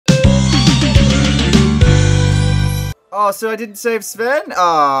Oh, so I didn't save Sven?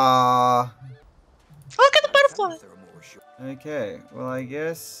 Ah. Look at the butterfly! Okay, well I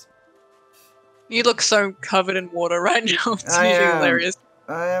guess You look so covered in water right now. It's I usually am. hilarious.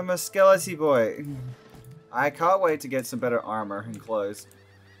 I am a skeleton boy. I can't wait to get some better armor and clothes.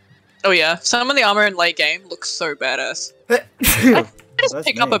 Oh yeah, some of the armor in late game looks so badass. I just That's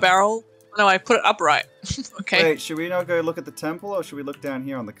pick up me. a barrel. No, I put it upright. Okay. Wait, should we not go look at the temple, or should we look down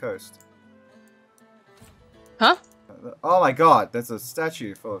here on the coast? Huh? Oh my god, there's a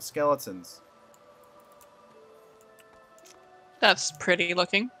statue full of skeletons. That's pretty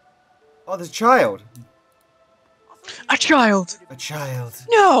looking. Oh, there's a child! A child! A child.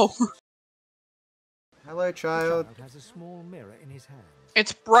 No! Hello, child. Has a small mirror in his hand.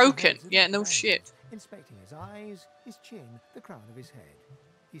 It's broken. Yeah, no shit. Inspecting his eyes, his chin, the crown of his head.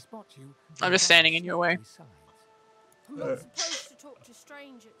 He spots you. I'm just standing in your way. I'm not supposed to talk to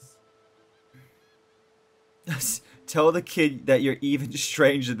strangers. Tell the kid that you're even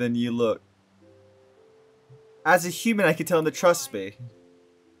stranger than you look. As a human, I can tell him to trust me.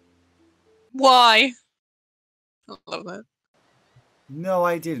 Why? I love that. No,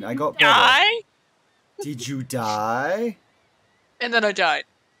 I didn't. I got better. Die? Did you die? And then I died.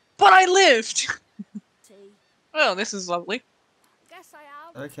 But I lived! Tea. Well, this is lovely. Guess I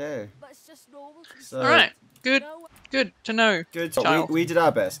have. Okay. But it's just normal to So, Alright. Good. No, Good to know. Good. Child. We did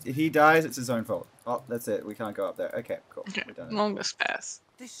our best. If he dies, it's his own fault. Oh, that's it. We can't go up there. Okay, cool. Okay. We're done. Longest path.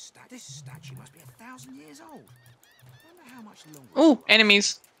 This statue must be 1,000 years old. I wonder how much longer. Ooh,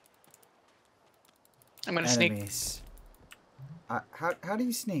 enemies. I'm gonna sneak. Enemies. How do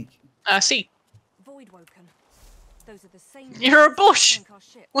you sneak? See. Void woken. Those are the same. You're a bush!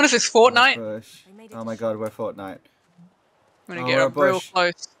 What is this, Fortnite? Bush. Oh my god, we're Fortnite. I'm gonna Oh, get we're a up real bush.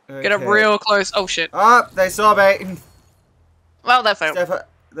 close. Get up Okay. real close. Oh shit. Ah, they saw me. Well, that failed. Steph,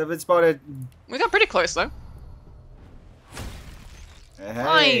 they've been spotted. We got pretty close though.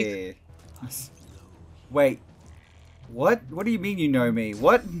 Hey. Wait. What? What do you mean you know me?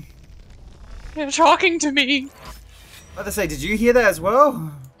 What? You're talking to me. I was to say, did you hear that as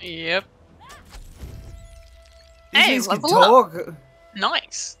well? Yep. These Hey, things can level up. talk.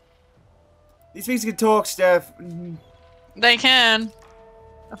 Nice. These things can talk, Steph. They can.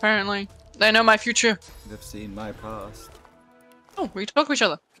 Apparently. They know my future. They've seen my past. Oh, we talk to each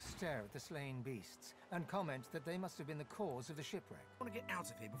other. Stare at the slain beasts and comment that they must have been the cause of the shipwreck. I want to get out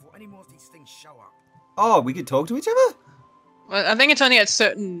of here before any more of these things show up. Oh, we can talk to each other? Well, I think it's only at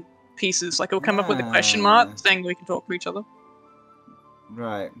certain pieces. Like, it'll come up with a question mark saying we can talk to each other.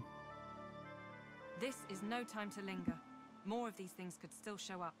 Right. This is no time to linger. More of these things could still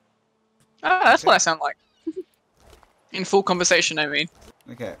show up. Oh, that's what I sound like. In full conversation, I mean.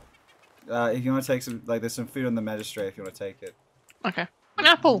 Okay. If you want to take some, like, there's some food on the magistrate if you want to take it. Okay. An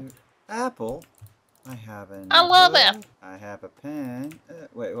apple. Apple? I have an I love apple. I have a pen.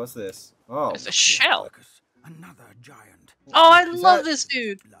 Wait, what's this? Oh. It's a shell. Another giant. Oh, I Is love that- this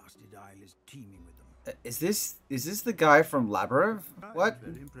dude. Blasted Isle is teeming with them. Is this the guy from Labyrinth? What?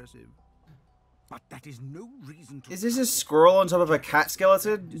 Very impressive. But that is no reason to. Is this a squirrel on top of a cat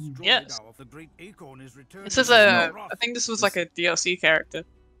skeleton? Yes. The great acorn is returning. This is a. I think this was like a DLC character.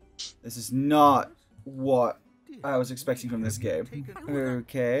 This is not what I was expecting from this game.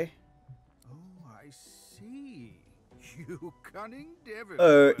 Okay. Oh, I see. You cunning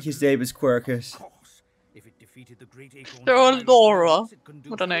devil. His name is Quercus. Of course. If it defeated the great acorn. They're Laura.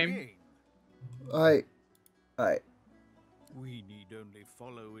 What a name. I. We need only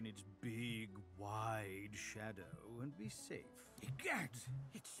follow in its big, wide shadow and be safe. Egads!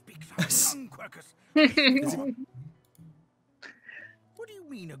 It speaks our tongue, Quercus. What do you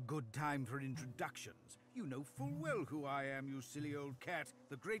mean a good time for introductions? You know full well who I am, you silly old cat.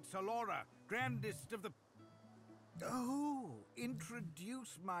 The great Salora, grandest of the... Oh,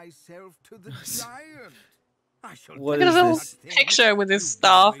 introduce myself to the giant. I shall What Look at is his little this? picture with his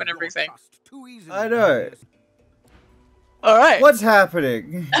staff and everything. I know. Alright. What's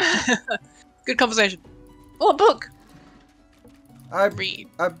happening? Good conversation. Oh, a book. I'm Read.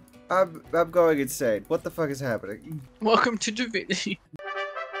 I'm going insane. What the fuck is happening? Welcome to Divinity.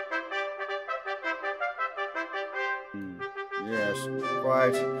 Yes,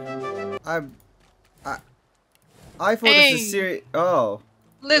 right. I thought this was serious. Oh.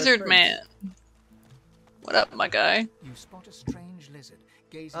 Lizard man. What up, my guy? You spot a strange lizard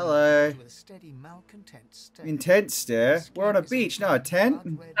gazing Hello. at you with a steady, malcontent stare. Intense stare. We're on a beach, not a tent.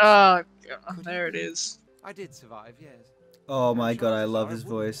 Oh, God, there it is. I did survive, yes. Oh my god, I love his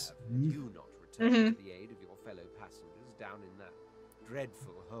voice. You not return to the aid of your fellow passengers down in that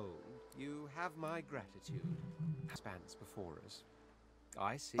dreadful hole. You have my gratitude. Spans before us.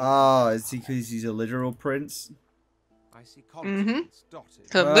 I see. Ah, is he because he's a literal prince? I see continents dotted.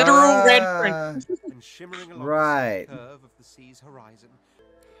 The literal red Ah, print. And shimmering along Right. the curve of the sea's horizon.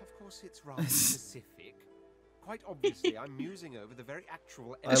 Of course, it's rather specific. Quite obviously, I'm musing over the very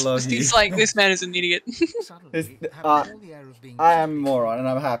actual. I love you. He's like, this man is an idiot. Suddenly, It's- having all the air of being I am a distant, moron, and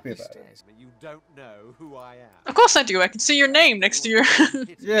I'm happy he about it. stares. You don't know who I am. Of course I do. I can see your name next to your.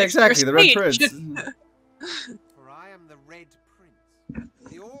 Yeah, exactly. The Red speech. Prince. For I am the Red Prince,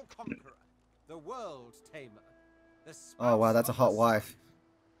 the All-Conqueror, the World Tamer. The Oh wow, spouse that's a of hot the wife.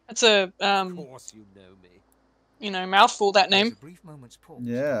 That's a Of course you know me. mouthful. That There's name. a brief moment's pause,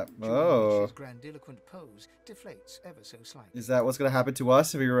 Yeah. during Oh. which his grandiloquent pose deflates ever so slightly. Is that what's gonna happen to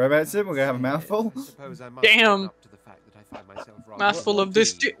us if we romance him? We're gonna have a mouthful. I suppose I must Damn. own up to the fact that I find myself rather Mouthful of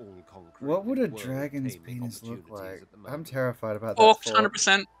this the di- all-conquering What would a world dragon's taming penis look opportunities like? at the I'm moment. terrified about that. Forked, thought.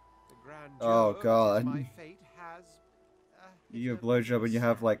 100%. The grandeur Oh, that is God. my fate has, You give a hitherto blowjob and you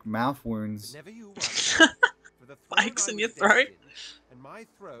have like mouth wounds. Never you worry. For the throne Spikes I in was your throat. destined, and my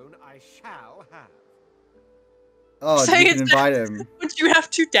throne I shall have. Oh, Say you it can invite him. But you have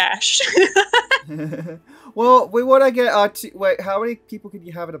to dash. Well, we want to get our. Wait, how many people can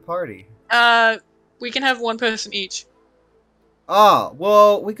you have at a party? We can have one person each. Oh,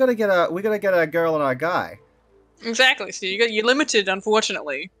 well, we gotta get a girl and our guy. Exactly. So you're limited,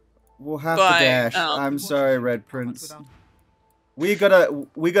 unfortunately. We'll have But, to dash. I'm sorry, Red Prince. We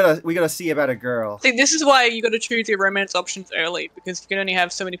gotta see about a girl. See, this is why you got to choose your romance options early, because you can only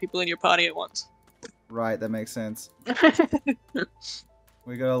have so many people in your party at once. Right, that makes sense.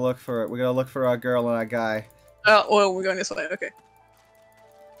 We gotta look for it. We gotta look for our girl and our guy. Well, we're going this way. Okay.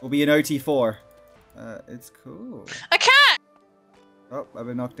 We'll be in OT4. It's cool. A cat. Oh, I've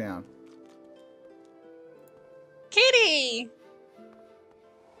been knocked down. Kitty.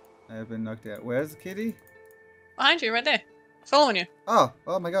 I've been knocked down. Where's the kitty? Behind you, right there. Following you. Oh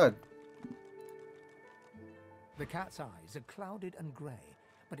my god. The cat's eyes are clouded and grey,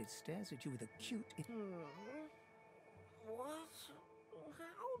 but it stares at you with acute. What?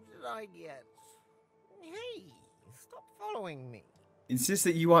 How did I get? Hey, stop following me. Insist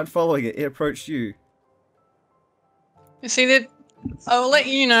that you aren't following it. It approached you. You see that? I'll let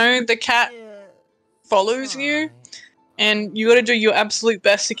you know the cat Yeah, follows you, right. and you got to do your absolute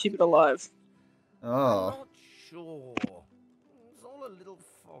best to keep it alive. I'm Oh. not sure. It's all a little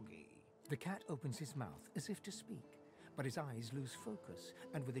foggy. The cat opens his mouth as if to speak, but his eyes lose focus,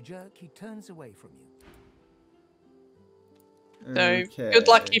 and with a jerk he turns away from you. So Okay. good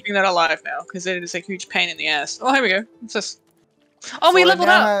luck keeping that alive now, because it is a huge pain in the ass. Oh, here we go. It's just. Oh, we So leveled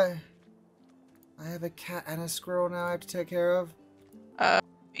now up. I have a cat and a squirrel now I have to take care of.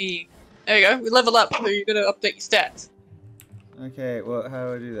 E. There you go. We level up, so you got to update your stats. Okay, well, how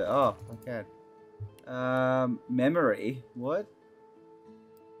do I do that? Oh, okay. Memory? What?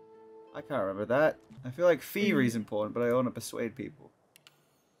 I can't remember that. I feel like thievery is important, but I want to persuade people.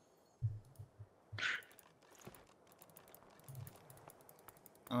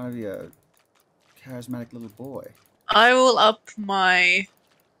 I want to be a charismatic little boy. I will up my.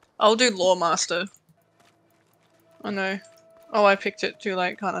 I'll do Lawmaster. Oh no. Oh, I picked it too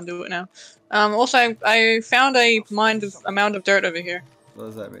late. Can't undo it now. Also, I found a mound of dirt over here. What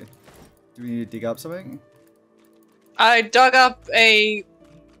does that mean? Do we need to dig up something? I dug up a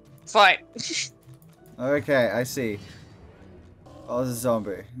fight. Okay, I see. Oh, there's a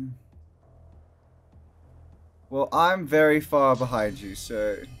zombie. Well, I'm very far behind you,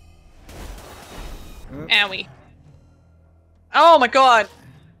 so... Owie. Oh my god!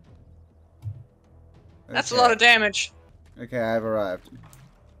 That's a lot of damage. Okay, I've arrived.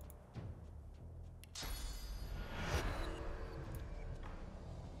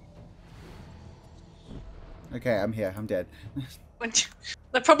 Okay, I'm here. I'm dead.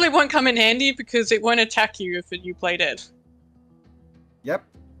 That probably won't come in handy because it won't attack you if you play dead. Yep.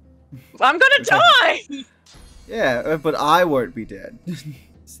 I'm gonna die! Yeah, but I won't be dead.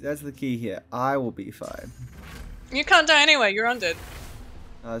 See, that's the key here. I will be fine. You can't die anyway, you're undead.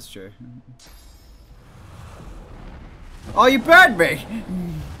 Oh, that's true. Oh, you burned me!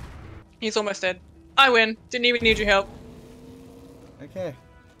 He's almost dead. I win. Didn't even need your help. Okay.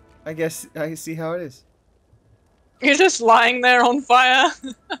 I guess I see how it is. You're just lying there on fire.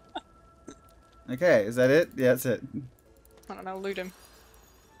 Okay, is that it? Yeah, that's it. I don't know, loot him.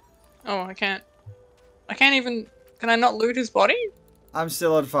 Oh, I can't. I can't even... Can I not loot his body? I'm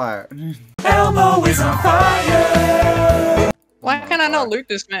still on fire. Elmo is on fire. Why I'm on can't I not fire. loot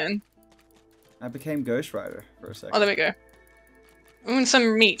this man? I became Ghost Rider for a second. Oh, there we go. Ooh, and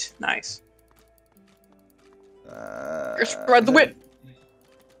some meat. Nice. Just ride the whip.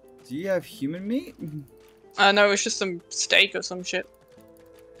 Do you have human meat? No, it's just some steak or some shit.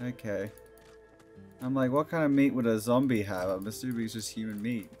 Okay. I'm like, what kind of meat would a zombie have? I'm assuming it's just human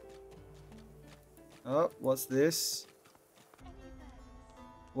meat. Oh, what's this?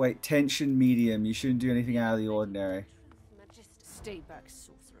 Wait, tension medium. You shouldn't do anything out of the ordinary. Stay back,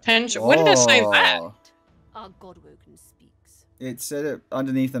 sorcerer. Tension. When did I say that? Oh. Our Godwoken speaks. It said it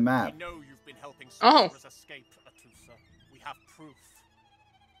underneath the map. We know you've been helping Oh. sorcerers escape, Atusa. We have proof.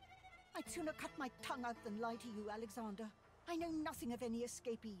 I'd sooner cut my tongue out than lie to you, Alexander. I know nothing of any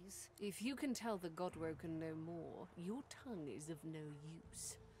escapees. If you can tell the Godwoken no more, your tongue is of no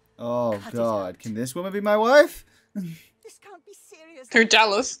use. Oh Cut it god, out. can this woman be my wife? This can't be serious. Through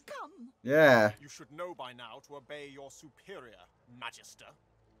Dallas. Come. Yeah. You should know by now to obey your superior, Magister,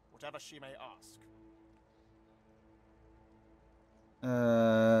 whatever she may ask.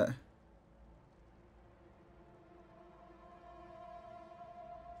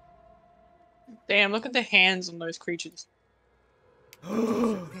 Damn, look at the hands on those creatures.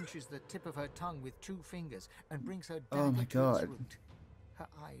 Pinches the tip of her tongue with 2 fingers and brings her dagger Oh my to its God. root. Her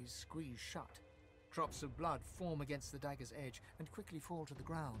eyes squeeze shut. Drops of blood form against the dagger's edge and quickly fall to the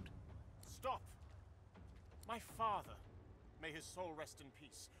ground. Stop! My father, may his soul rest in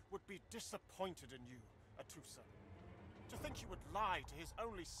peace, would be disappointed in you, Atusa. To think you would lie to his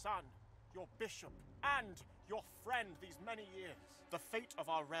only son, your bishop, and your friend these many years. The fate of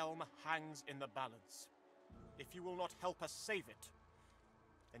our realm hangs in the balance. If you will not help us save it,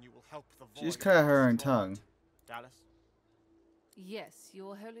 then you will help the void. She just cut out her own destroy it. tongue. Dallas, Yes,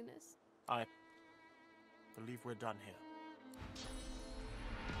 your holiness. I believe we're done here.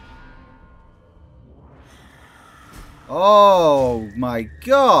 Oh my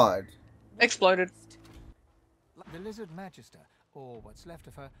god! Exploded. The lizard magister, or what's left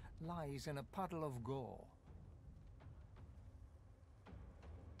of her, lies in a puddle of gore.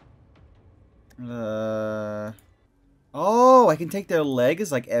 Oh, I can take their leg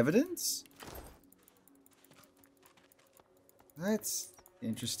as like evidence? That's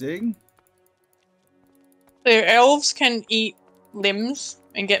interesting. The elves can eat limbs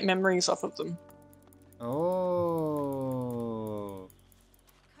and get memories off of them. Oh.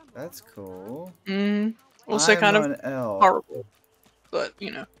 That's cool. Also I'm kind of an elf. horrible. But,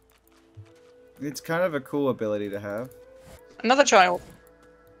 you know. It's kind of a cool ability to have. Another child.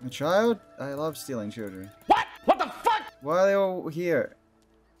 A child? I love stealing children. What? What the fuck? Why are they all here?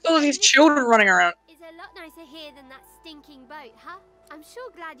 All these children running around. It's a lot nicer here than that stinking boat, huh? I'm sure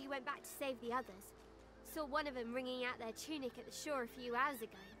glad you went back to save the others. Saw one of them wringing out their tunic at the shore a few hours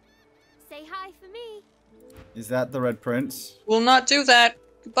ago. Say hi for me. Is that the Red Prince? Will not do that.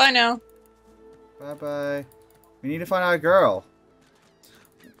 Goodbye now. Bye-bye. We need to find our girl.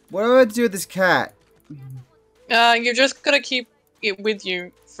 What do I do with this cat? You just gotta keep it with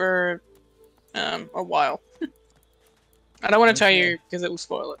you for a while. I don't want to tell you because it will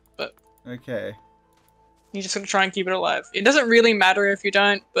spoil it, but Okay. you just gotta try and keep it alive. It doesn't really matter if you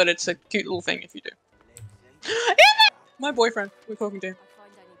don't, but it's a cute little thing if you do. My boyfriend. We're talking to him.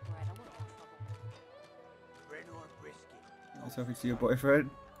 I was talking to your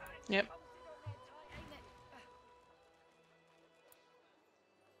boyfriend. Yep.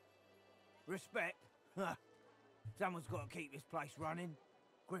 Respect? Huh. Someone's got to keep this place running.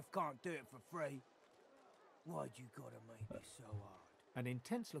 Griff can't do it for free. Why'd you gotta make it so hard? An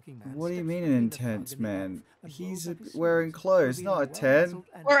intense-looking man. What do you steps mean between an the thug intense and the man? elf and He's rolls up his wearing sleeves, clothes, revealing not a 10. well-muscled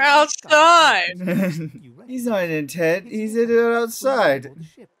and We're heavy outside! skull. You He's not an intent. His He's head in it was outside. aboard the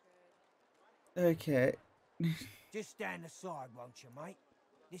ship. Okay. Just stand aside, won't you, mate?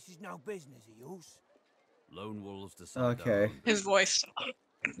 This is no business of yours. Lone wolves decide. Okay. His voice.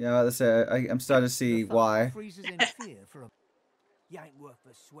 Yeah, let's say I'm starting to see The thug why. freezes in fear for a... You ain't worth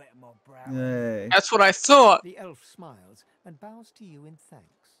the sweat of my brow. Yay. That's what I thought. The elf smiles and bows to you in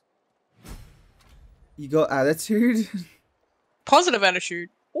thanks. You got attitude? Positive attitude.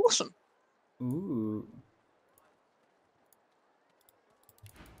 Awesome. Ooh.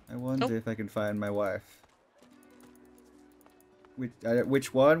 I wonder if I can find my wife.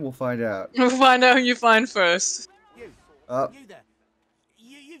 Which one? We'll find out. We'll find out who you find first. You, Up. you there.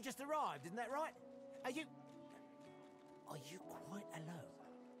 You've just arrived, isn't that right? Are you quite alone?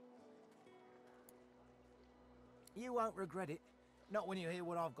 You won't regret it. Not when you hear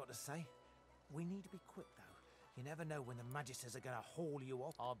what I've got to say. We need to be quick, though. You never know when the Magisters are going to haul you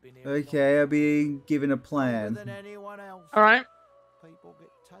off. I've been here Okay, I'll be given a longer plan. than anyone else. Alright. People get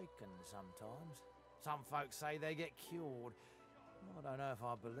taken sometimes. Some folks say they get cured. I don't know if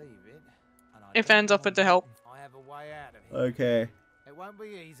I believe it. And I If don't Anne's offered know to help. if I have a way out of here. Okay. It won't be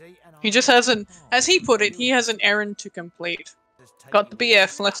easy. And He I just won't has an, have as he time. put it, he has an errand to complete. Just take Got the your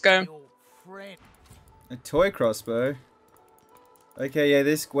BF, let's go. friend. A toy crossbow. Okay, yeah,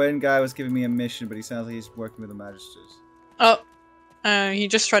 this Gwen guy was giving me a mission, but he sounds like he's working with the Magisters. Oh, he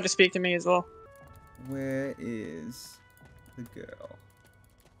just tried to speak to me as well. Where is the girl?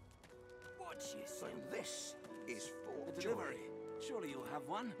 So this is for delivery. Surely you'll have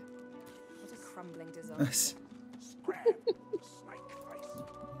one. What a crumbling disaster.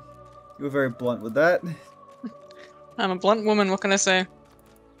 You were very blunt with that. I'm a blunt woman, what can I say?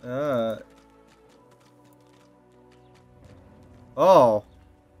 Oh.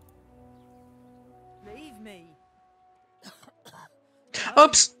 Leave me.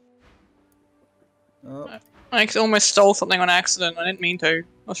 Oops! Oh. I almost stole something on accident. I didn't mean to. I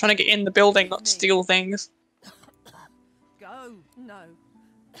was trying to get in the building, not steal things. Go. No.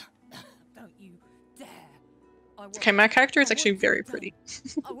 Don't you dare. Okay, my character is actually very pretty.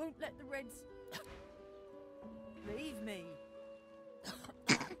 I won't let the Reds. Leave me.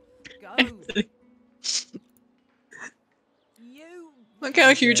 Go. You. Look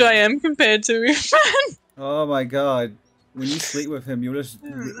how huge I am compared to Oh my god. When you sleep with him, you'll just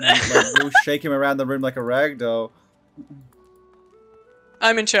you'll shake him around the room like a rag doll.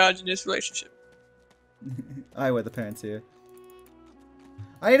 I'm in charge in this relationship. I wear the pants here.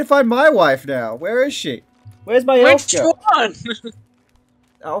 I need to find my wife now. Where is she? Where's my elf Which girl? one?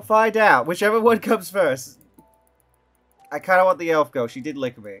 I'll find out. Whichever one comes first. I kind of want the elf girl. She did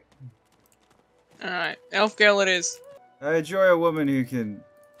lick me. Alright, elf girl it is. I enjoy a woman who can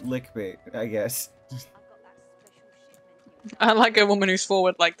lick me, I guess. I like a woman who's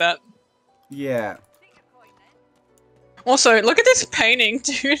forward like that. Yeah. Also, look at this painting,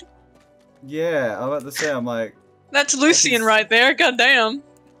 dude. Yeah, I'm about to say, I'm like... That's Lucian right there, goddamn.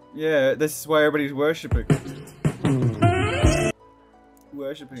 Yeah, this is why everybody's worshipping.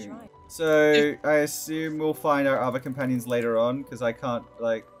 Worshipping. So, I assume we'll find our other companions later on, because I can't,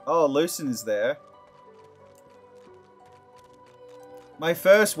 like... Oh, Lucian is there. My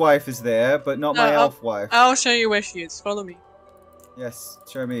first wife is there, but not my elf wife. I'll show you where she is. Follow me. Yes,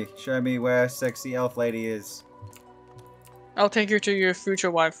 show me. Show me where sexy elf lady is. I'll take you to your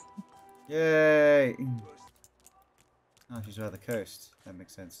future wife. Yay! Oh, she's around the coast. That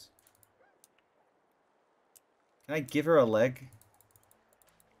makes sense. Can I give her a leg?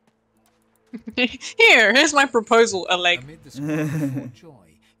 Here's my proposal, a leg. Amid the squall of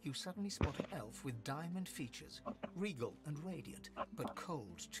joy, you suddenly spot an elf with diamond features, regal and radiant, but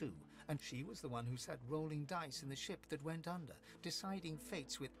cold too. And she was the one who sat rolling dice in the ship that went under, deciding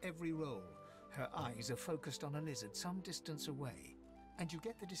fates with every roll. Her eyes are focused on a lizard some distance away, and you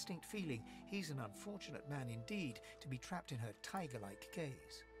get the distinct feeling he's an unfortunate man indeed to be trapped in her tiger-like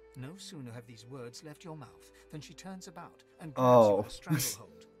gaze. No sooner have these words left your mouth than she turns about and grabs you in a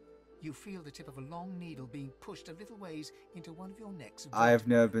stranglehold. You feel the tip of a long needle being pushed a little ways into one of your necks. I've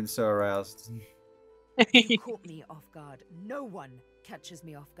never been so aroused. You caught me off guard. No one catches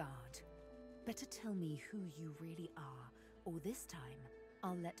me off guard. Better tell me who you really are, or this time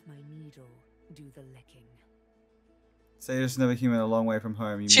I'll let my needle do the licking. Say there's another human a long way from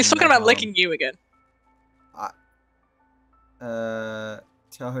home. She's talking about licking you again.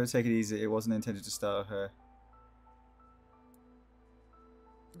 Tell her to take it easy. It wasn't intended to startle her.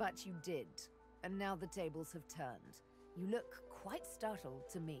 But you did, and now the tables have turned. You look quite startled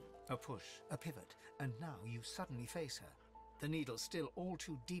to me. A push, a pivot, and now you suddenly face her. The needle still all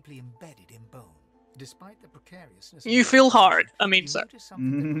too deeply embedded in bone. Despite the precariousness... You feel hard. I mean, so.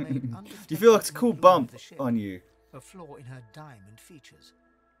 You feel like a cool bump on you. A flaw in her diamond features.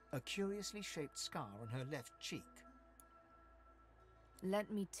 A curiously shaped scar on her left cheek.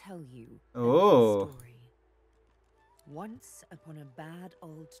 Let me tell you a story. Once upon a bad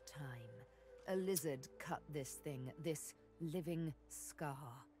old time, a lizard cut this thing, this living scar,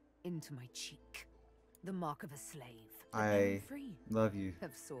 into my cheek. The mark of a slave. I love you.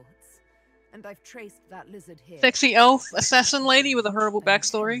 Of sorts. And I've traced that lizard here. Sexy elf assassin lady with a horrible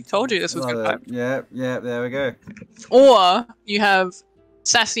backstory. Told you this was good. Yeah, there we go. Or you have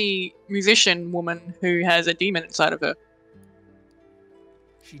sassy musician woman who has a demon inside of her.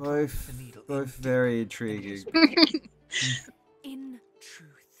 Both very intriguing. In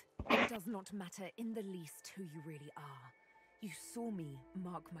truth, it does not matter in the least who you really are. You saw me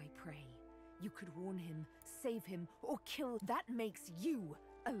mark my prey. You could warn him, save him, or kill. That makes you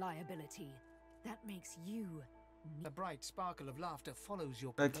a liability. That makes you... A bright sparkle of laughter follows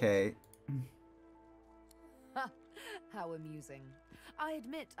your Okay. How amusing. I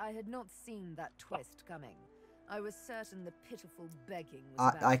admit I had not seen that twist coming. I was certain the pitiful begging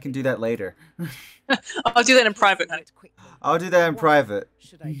was I can do that later. I'll do that in private, honey. I'll do that in private.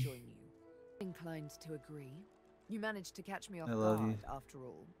 Should I join you? Inclined to agree. You managed to catch me off I love guard, you. after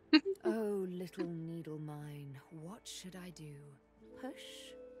all. Oh, little needle mine, what should I do? push?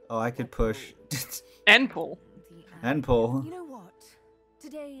 Oh, I could push. And pull. And pull. You know what?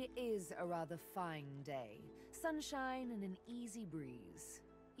 Today is a rather fine day. Sunshine and an easy breeze.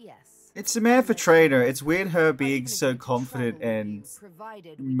 Yes. It's Samantha Trainer. It's weird her being so confident and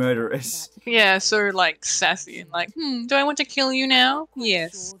murderous. Yeah, so like sassy and like, do I want to kill you now?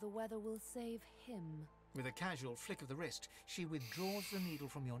 Yes. Sure the weather will save him. With a casual flick of the wrist, she withdraws the needle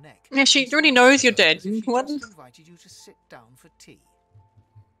from your neck. Yeah, she already knows you're dead. As if she What? just invited you to sit down for tea.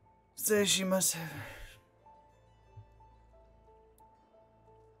 So she must have.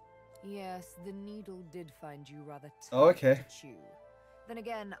 Yes, the needle did find you rather tough Oh, okay. to chew. Then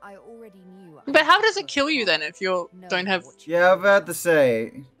again, I already knew. But how does it kill you then if you don't have... Yeah, I'm about to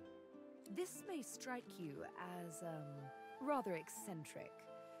say. This may strike you as rather eccentric,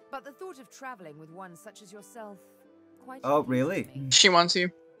 but the thought of traveling with one such as yourself quite. Oh, really? She wants you.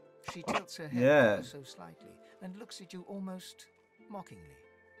 She tilts her head Yeah. ever so slightly and looks at you almost mockingly.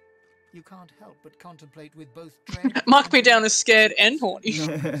 You can't help but contemplate with both dread. Mark me down as scared and horny.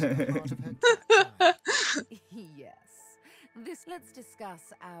 Yes. Let's discuss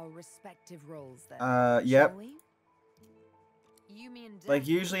our respective roles then. Yep. Shall we? You mean Like,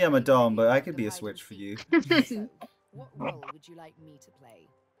 usually I'm a dom, but I could be a switch for you. So, what role would you like me to play?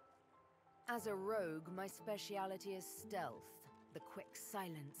 As a rogue, my speciality is stealth, the quick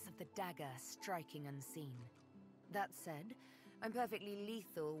silence of the dagger striking unseen. That said, I'm perfectly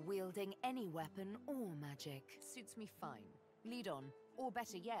lethal wielding any weapon or magic. Suits me fine. Lead on, or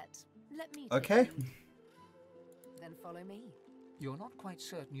better yet, let me take Okay. the lead. Then follow me. You're not quite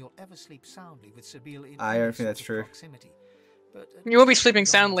certain you'll ever sleep soundly with Sabine in I don't any think that's sort of true. proximity. But You will be sleeping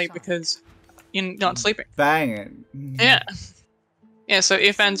soundly because you're not sleeping. Banging. Yeah. Yeah, so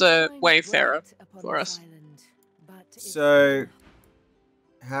Irfan's a wayfarer for us. So,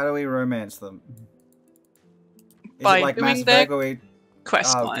 how do we romance them? Is By it like doing Mass their Effect where we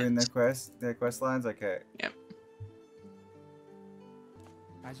quest doing lines. their quest lines? Okay. Yep.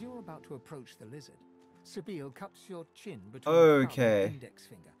 as you're about to approach the lizard, Sabine cups your chin between Okay. thumb and index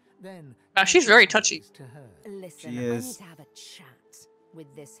finger. Then Wow, she's very touchy. to her. Listen, She I is. need to have a chat with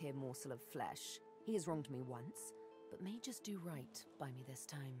this here morsel of flesh. He has wronged me once, but may just do right by me this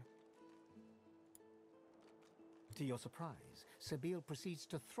time. To your surprise, Sabine proceeds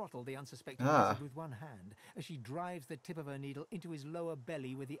to throttle the unsuspecting Ah. lizard with one hand as she drives the tip of her needle into his lower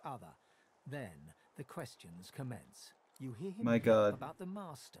belly with the other. Then the questions commence. You hear him My yelp God. about the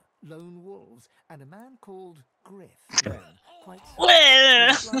master, lone wolves, and a man called Griff. Then, quite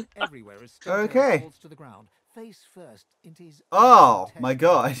Well. suddenly, blood everywhere as Stonetail Okay. falls to the ground, face first into his Oh own my test.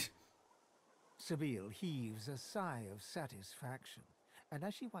 god. Sabine heaves a sigh of satisfaction, and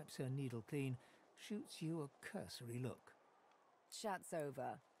as she wipes her needle clean, shoots you a cursory look. Chat's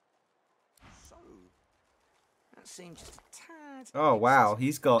over. So, that seems just a tad. Oh wow,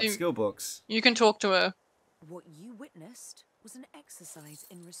 he's got You- skill books. You can talk to her. What you witnessed was an exercise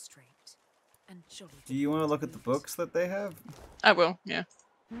in restraint. And jolly Do you want to look at the books that they have? I will, yeah.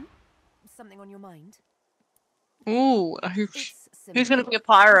 Something on your mind? Ooh, It's who's gonna be a He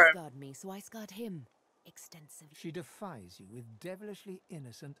pyro? scarred me, so I scarred him. Extensively. She defies you with devilishly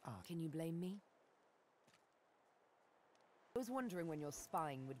innocent art. Can you blame me? I was wondering when your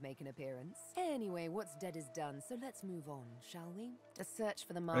spying would make an appearance. Anyway, what's dead is done, so let's move on, shall we? The search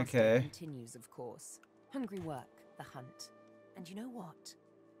for the master Okay. continues, of course. Hungry work, the hunt. And you know what?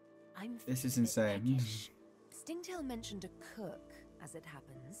 I'm This is feeling a bit insane. peckish. Stingtail mentioned a cook, as it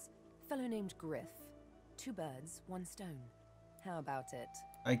happens. Fellow named Griff. 2 birds, 1 stone. How about it?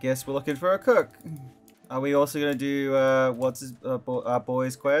 I guess we're looking for a cook. Are we also gonna do what's his our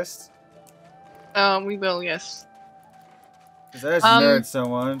boy's quest? We will, yes. Because I just nerd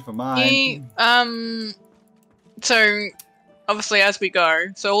someone for mine. So, obviously as we go,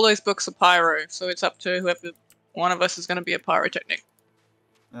 so all those books are pyro, so it's up to whoever one of us is going to be a pyrotechnic.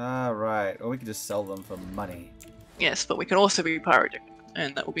 Ah, right. Or we could just sell them for money. Yes, but we can also be pyrotechnic,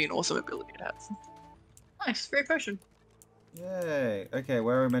 and that will be an awesome ability to have. Nice, free potion. Yay. Okay,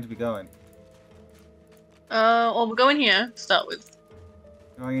 where are we meant to be going? Well, we're going here, to start with.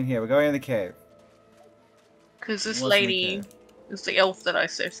 Going in here. We're going in the cave. Because this What's in the lady cave? is the elf that I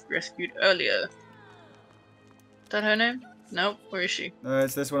rescued earlier. Is that her name? Nope, where is she? No,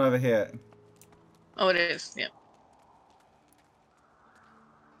 it's this one over here. Oh, it is, yeah.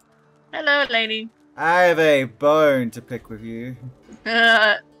 Hello, lady. I have a bone to pick with you.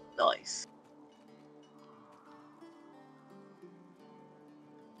 Nice.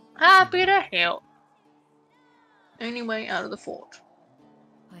 Happy to help. Only way out of the fort.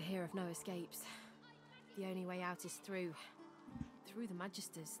 I hear of no escapes. The only way out is through the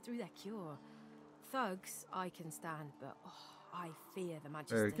Magisters, through their cure. Thugs, I can stand, but I fear the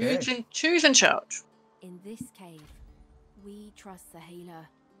Magister. Okay. Who's in charge? In this cave, we trust the healer.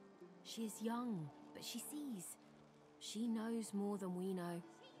 She is young, but she sees. She knows more than we know.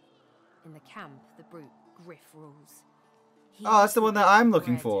 In the camp, the brute Griff rules. Oh, that's the one that I'm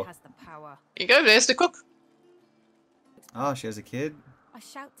looking for. Has the power. You go, there's the cook. Oh, she has a kid. I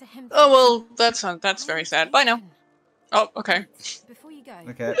shout to him. Oh well, that's very sad. Bye now. Oh, okay. Before you go.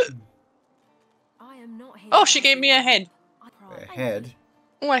 Okay. I am not here. Oh, she gave me a head. A head?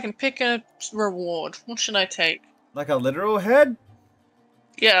 Oh, I can pick a reward. What should I take? Like a literal head?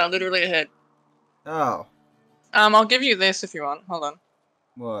 Yeah, literally a head. Oh. I'll give you this if you want. Hold on.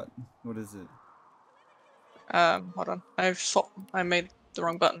 What? What is it? Hold on. I made the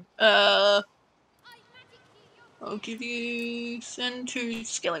wrong button. I'll give you send to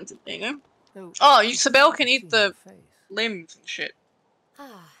skeleton. There you go. Oh, Isabel can eat the limbs and shit.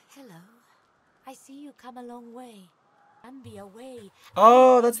 Ah, hello. I see you come a long way. And be away.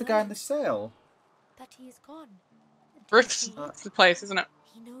 Oh, that's the guy in the sail. That he is gone. Griff's the place, isn't it?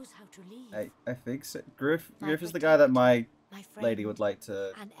 He knows how to leave. I think so. Griff is the guy that my lady would like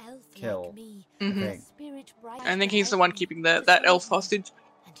to kill. I think. I think he's the one keeping that elf hostage.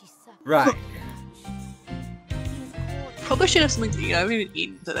 Right. Probably should have something to eat. I haven't even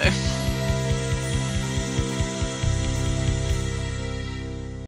eaten today.